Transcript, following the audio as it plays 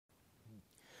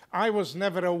I was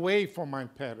never away from my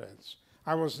parents.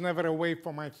 I was never away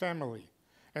from my family.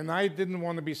 And I didn't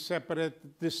want to be separated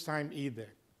this time either.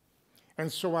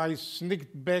 And so I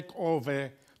sneaked back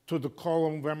over to the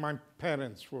column where my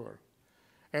parents were.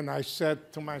 And I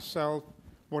said to myself,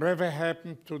 whatever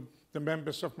happened to the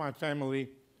members of my family,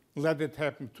 let it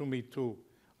happen to me too.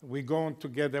 We're going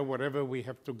together wherever we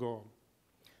have to go.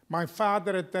 My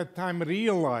father at that time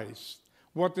realized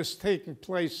what is taking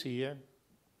place here.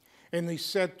 And he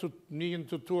said to me and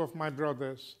to two of my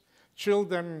brothers,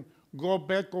 children, go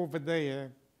back over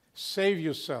there, save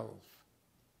yourself.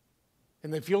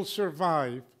 And if you'll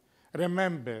survive,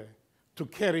 remember to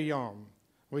carry on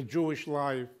with Jewish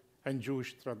life and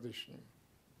Jewish tradition.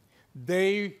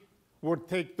 Those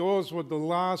were the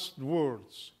last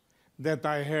words that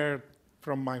I heard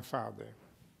from my father.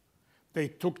 They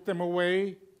took them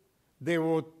away. They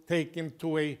were taken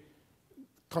to a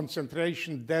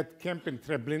concentration death camp in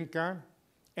Treblinka,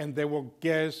 and they were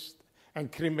gassed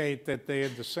and cremated there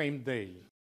the same day.